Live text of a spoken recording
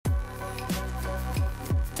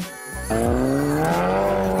What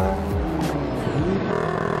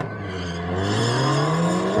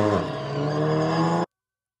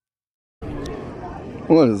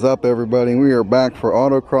is up, everybody? We are back for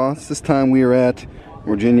Autocross. This time we are at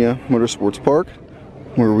Virginia Motorsports Park,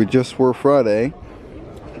 where we just were Friday.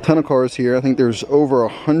 A ton of cars here. I think there's over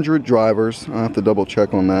 100 drivers. I'll have to double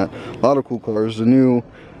check on that. A lot of cool cars. The new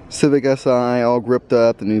Civic Si all gripped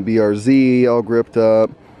up. The new BRZ all gripped up.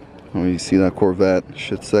 Oh, you see that Corvette?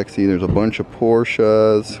 Shit's sexy. There's a bunch of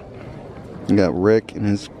Porsches. You got Rick and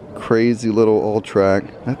his crazy little all-track.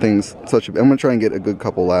 That thing's such a... I'm going to try and get a good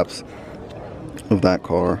couple laps of that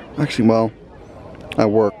car. Actually, well,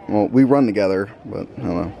 we run together, but I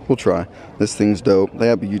don't know, we'll try. This thing's dope. They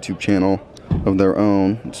have a YouTube channel of their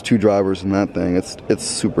own. It's 2 drivers in that thing. It's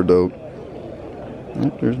super dope.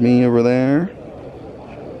 Oh, there's me over there.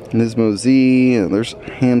 Nismo Z, and there's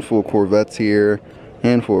a handful of Corvettes here,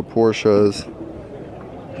 handful of Porsches,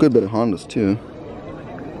 good bit of Hondas too.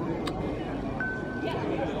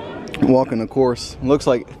 Walking the course, looks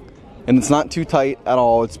like, and it's not too tight at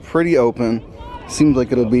all. It's pretty open. Seems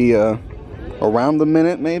like it'll be around the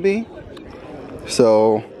minute maybe.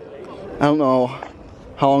 So I don't know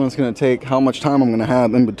how long it's gonna take, how much time I'm gonna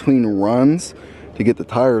have in between runs to get the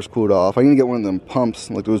tires cooled off. I need to get one of them pumps,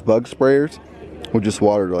 like those bug sprayers, with just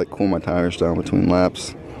water to like cool my tires down between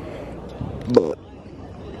laps. But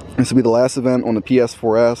this will be the last event on the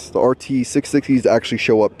PS4S. The RT660s actually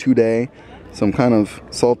show up today, so I'm kind of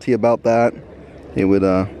salty about that. It would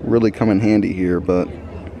really come in handy here, but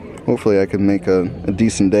hopefully I can make a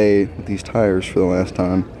decent day with these tires for the last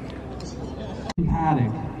time.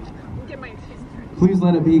 Paddock. Please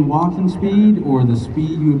let it be walking speed or the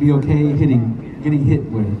speed you would be okay getting hit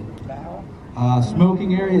with.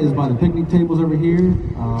 Smoking area is by the picnic tables over here.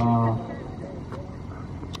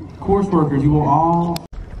 Course workers, you will all...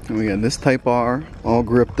 And we got this Type R all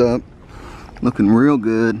gripped up, looking real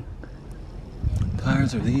good. What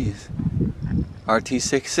tires are these?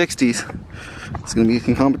 RT660s. It's gonna be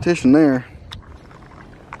some competition there.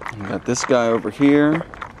 We got this guy over here.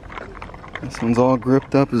 This one's all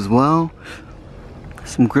gripped up as well.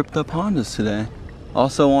 Some gripped up Hondas today.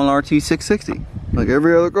 Also on RT660, like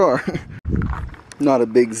every other car. Not a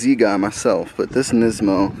big Z guy myself, but this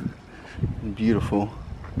Nismo, beautiful.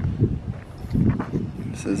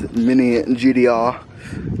 This is Mini GDR.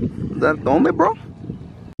 Is that the only, bro?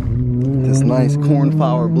 This nice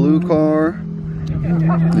cornflower blue car.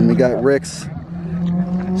 And we got Rick's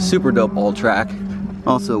super dope all track,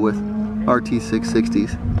 also with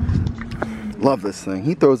RT660s. Love this thing.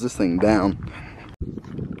 He throws this thing down.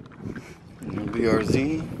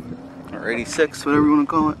 BRZ or 86, whatever you want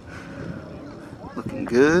to call it. Looking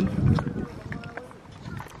good.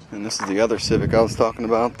 And this is the other Civic I was talking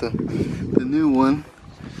about, the new one,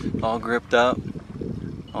 all gripped up,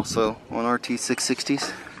 also on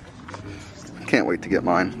RT660s. Can't wait to get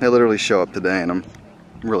mine. They literally show up today, and I'm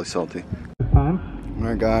really salty.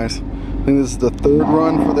 Alright guys, I think this is the 3rd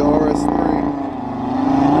run for the RS3.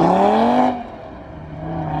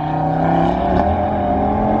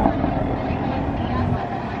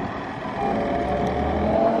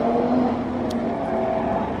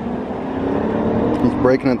 He's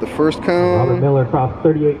braking at the first cone. Robert Miller crossed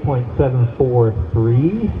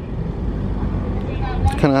 38.743.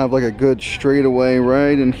 Kind of have like a good straightaway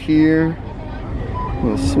right in here. A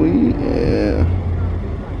little sweet, yeah.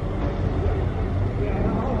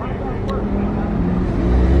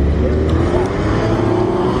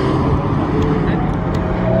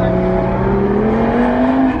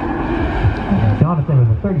 Jonathan was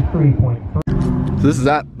a 33.3. So this is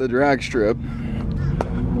at the drag strip.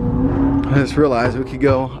 I just realized we could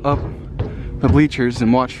go up the bleachers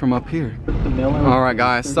and watch from up here. Alright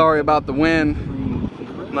guys, sorry about the wind.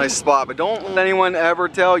 Nice spot, but don't let anyone ever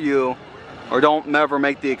tell you, or don't ever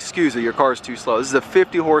make the excuse that your car is too slow. This is a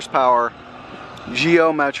 50 horsepower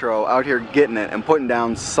Geo Metro out here getting it and putting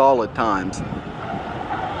down solid times.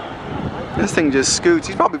 This thing just scoots.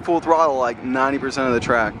 He's probably full throttle like 90% of the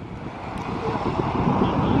track.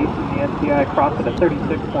 The STI crossed at a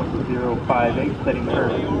 36.058, setting the her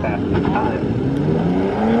fastest time.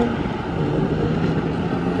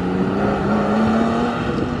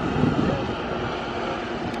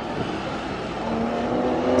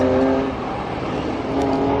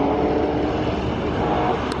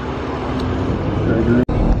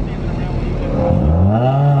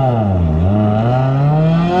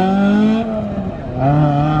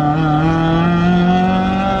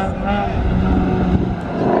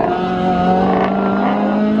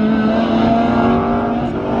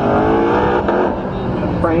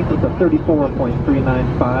 With a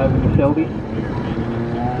 34.395 in the Shelby.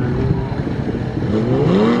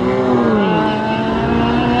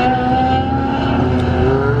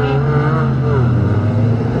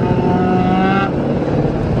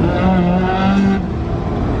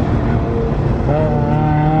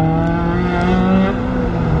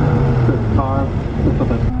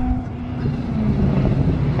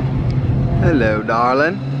 Hello,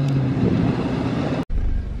 darling.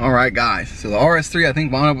 All right, guys. So the RS3, I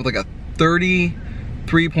think, wound up with like a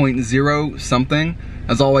 33.0 something.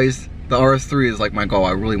 As always, the RS3 is like my goal.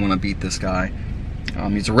 I really want to beat this guy.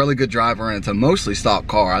 He's a really good driver, and it's a mostly stock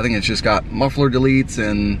car. I think it's just got muffler deletes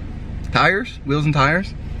and tires, wheels and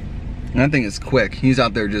tires. And I think it's quick. He's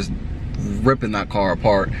out there just ripping that car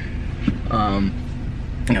apart. You know,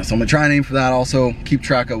 so I'm gonna try and aim for that. Also, keep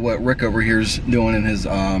track of what Rick over here's doing in his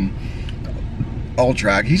all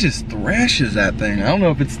track. He just thrashes that thing. I don't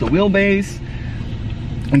know if it's the wheelbase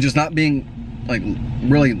and just not being like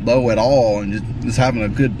really low at all, and just having a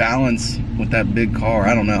good balance with that big car.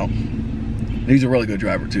 I don't know. He's a really good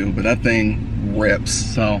driver too, but that thing rips.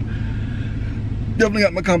 So definitely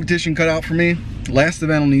got my competition cut out for me. Last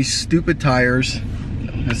event on these stupid tires.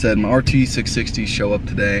 Like I said, my RT 660s show up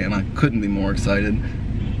today, and I couldn't be more excited.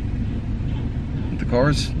 But the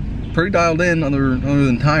car's pretty dialed in, other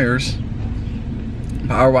than tires.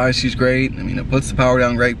 Power wise, she's great. I mean, it puts the power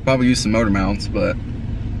down great. Probably use some motor mounts, but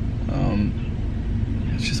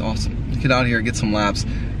it's just awesome. Let's get out here, get some laps.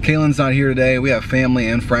 Kaylin's not here today. We have family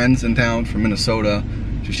and friends in town from Minnesota.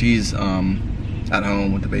 So she's at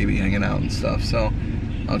home with the baby, hanging out and stuff. So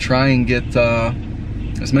I'll try and get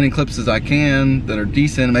as many clips as I can that are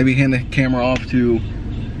decent. Maybe hand the camera off to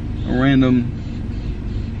a random,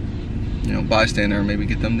 you know, bystander. Maybe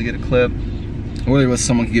get them to get a clip. Or there was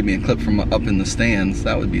someone could give me a clip from up in the stands.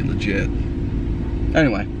 That would be legit.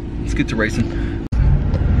 Anyway, let's get to racing.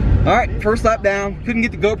 All right, first lap down. Couldn't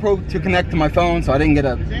get the GoPro to connect to my phone, so I didn't get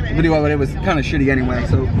a video of it. It was kind of shitty anyway.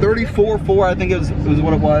 So 34.4, I think it was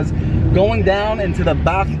what it was. Going down into the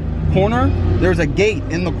back corner, there's a gate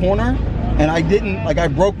in the corner, and I didn't, like, I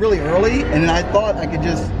broke really early, and then I thought I could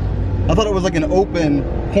just, I thought it was like an open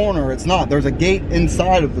corner. It's not. There's a gate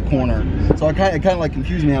inside of the corner. So it kind of like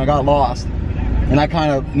confused me, and I got lost. And I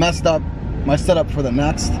kind of messed up my setup for the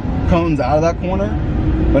next cones out of that corner.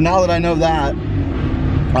 But now that I know that,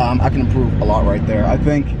 I can improve a lot right there. I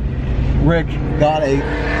think Rick got a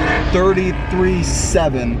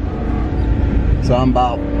 33.7. So I'm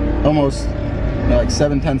about almost, you know, like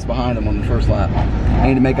 7/10 behind him on the first lap. I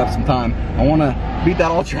need to make up some time. I want to beat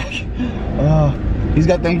that all track. He's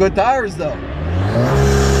got them good tires though.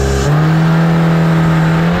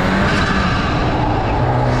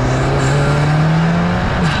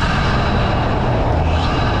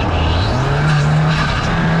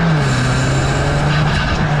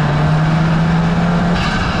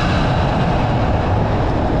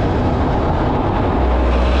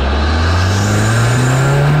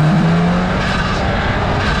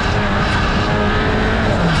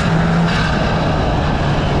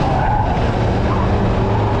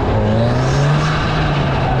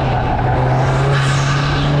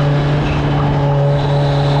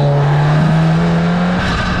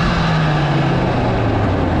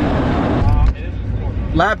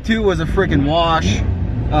 Lap 2 was a freaking wash.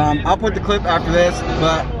 I'll put the clip after this,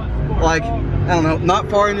 but like, I don't know,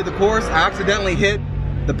 not far into the course, I accidentally hit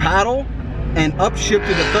the paddle and upshifted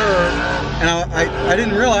to third, and I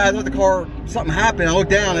didn't realize, I thought the car, something happened. I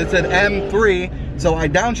looked down, it said M3, so I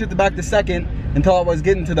downshifted back to second until I was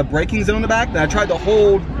getting to the braking zone in the back. Then I tried to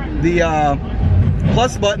hold the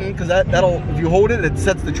plus button, because that'll, if you hold it, it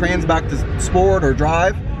sets the trans back to sport or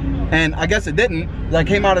drive, and I guess it didn't. I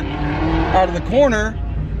came out of the corner,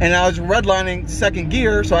 and I was redlining second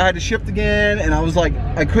gear, so I had to shift again, and I was like,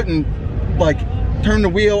 I couldn't like turn the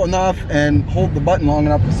wheel enough and hold the button long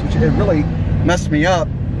enough to switch. It really messed me up.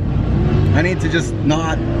 I need to just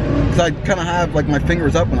not, because I kind of have like my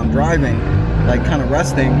fingers up when I'm driving, like kind of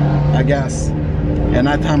resting, I guess. And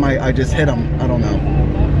that time I just hit them. I don't know.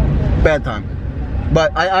 Bad time.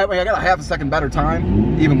 But I got a half a second better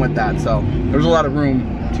time, even with that. So there's a lot of room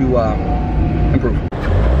to improve.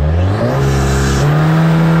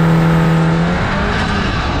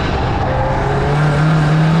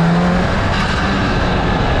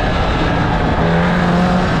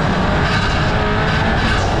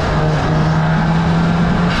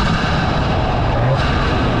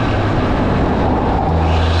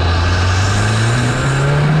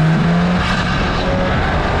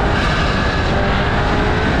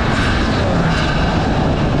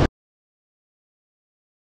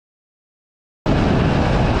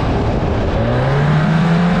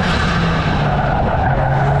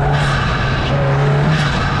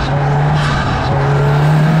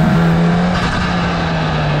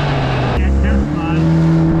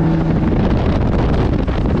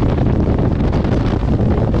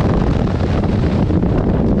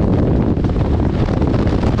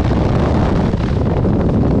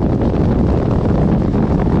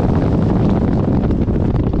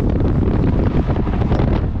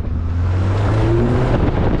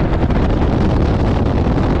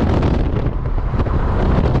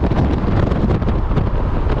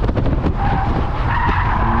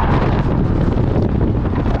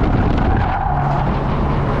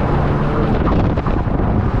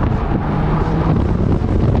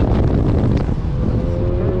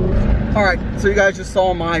 so you guys just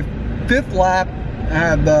saw my 5th lap. I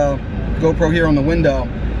had the GoPro here on the window.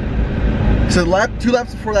 So 2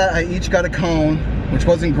 laps before that, I each got a cone, which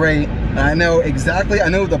wasn't great. I know exactly, I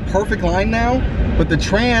know the perfect line now, but the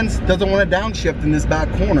trans doesn't want to downshift in this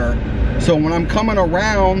back corner. So when I'm coming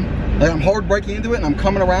around, like I'm hard braking into it and I'm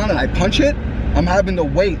coming around and I punch it, I'm having to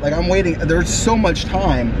wait. Like I'm waiting, there's so much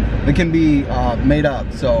time that can be made up.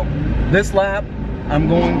 So this lap, I'm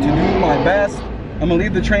going to do my best. I'm gonna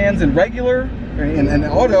leave the trans in regular and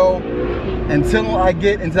auto until I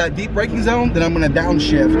get into that deep braking zone. Then I'm gonna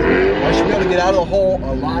downshift. I should be able to get out of the hole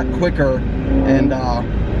a lot quicker, and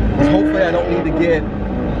hopefully I don't need to get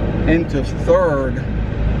into 3rd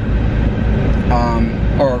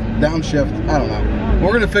or downshift. I don't know.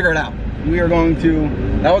 We're gonna figure it out. We are going to.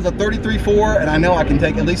 That was a 33.4, and I know I can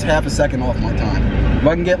take at least half a second off my time. If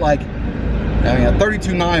I can get like, I mean, a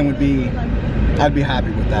 32.9 would be. I'd be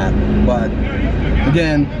happy with that. But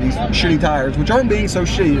again, these shitty tires, which aren't being so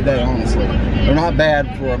shitty today, honestly. They're not bad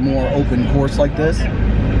for a more open course like this,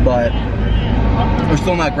 but they're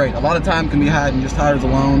still not great. A lot of time can be had in just tires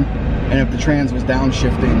alone, and if the trans was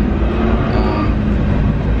downshifting,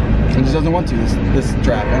 it just doesn't want to, this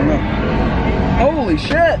track, I don't know. Holy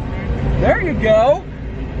shit, there you go.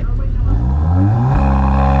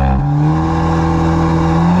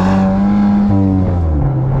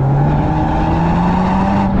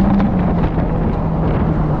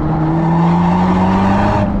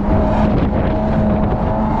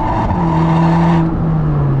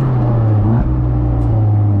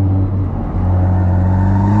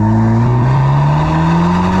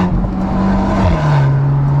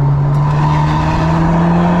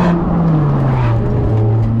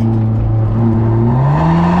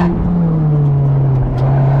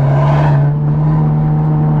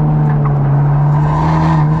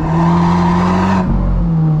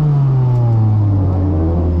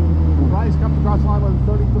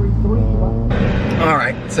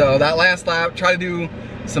 So that last lap, try to do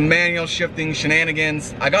some manual shifting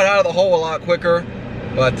shenanigans. I got out of the hole a lot quicker,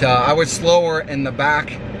 but I was slower in the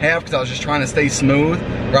back half because I was just trying to stay smooth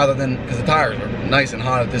rather than, because the tires are nice and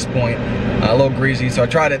hot at this point, a little greasy. So I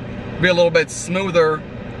tried to be a little bit smoother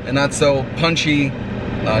and not so punchy,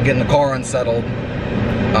 getting the car unsettled.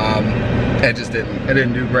 It just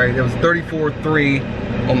didn't do great. It was 34.3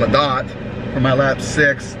 on the dot for my lap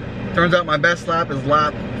 6. Turns out my best lap is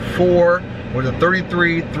lap 4. Was a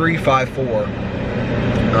 33.354.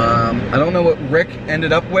 I don't know what Rick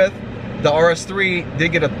ended up with. The RS3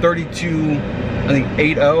 did get a 32, I think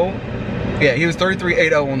 8.0. Yeah, he was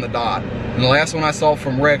 33.80 on the dot. And the last one I saw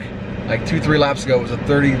from Rick, like 2-3 laps ago, was a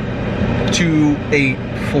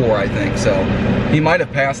 32.84, I think. So he might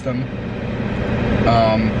have passed him.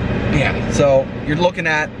 Yeah, so you're looking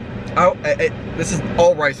at, this is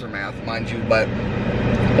all Ricer math, mind you, but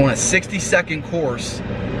on a 60-second course,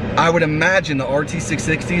 I would imagine the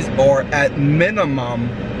RT660s are at minimum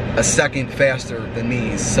a second faster than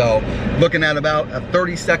these. So looking at about a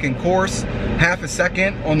 30-second course, half a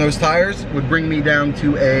second on those tires would bring me down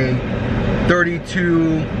to a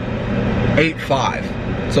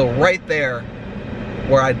 32.85. So right there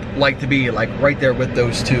where I'd like to be, like right there with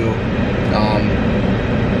those two.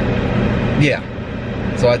 Yeah,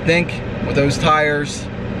 so I think with those tires,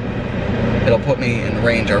 it'll put me in the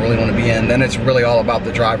range I really want to be in. Then it's really all about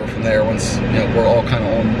the driver from there once, you know, we're all kind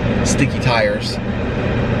of on sticky tires.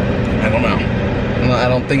 I don't know. I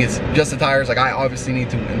don't think it's just the tires. Like, I obviously need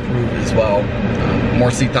to improve as well. More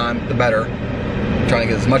seat time, the better. I'm trying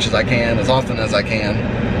to get as much as I can, as often as I can.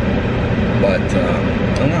 But,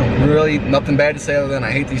 I don't know. Really nothing bad to say other than I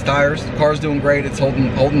hate these tires. The car's doing great. It's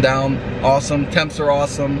holding down awesome. Temps are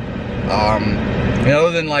awesome. You know,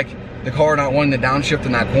 other than like the car not wanting to downshift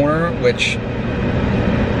in that corner, which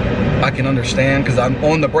I can understand because I'm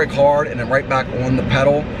on the brake hard and then right back on the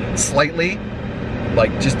pedal slightly,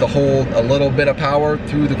 like just to hold a little bit of power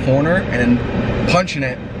through the corner and then punching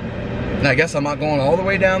it. And I guess I'm not going all the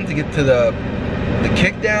way down to get to the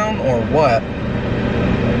kick down or what.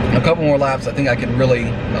 In a couple more laps, I think I can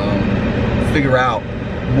really figure out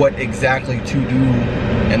what exactly to do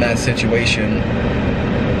in that situation.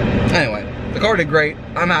 Anyway, the car did great.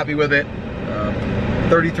 I'm happy with it.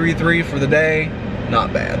 33.3 for the day,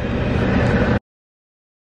 not bad.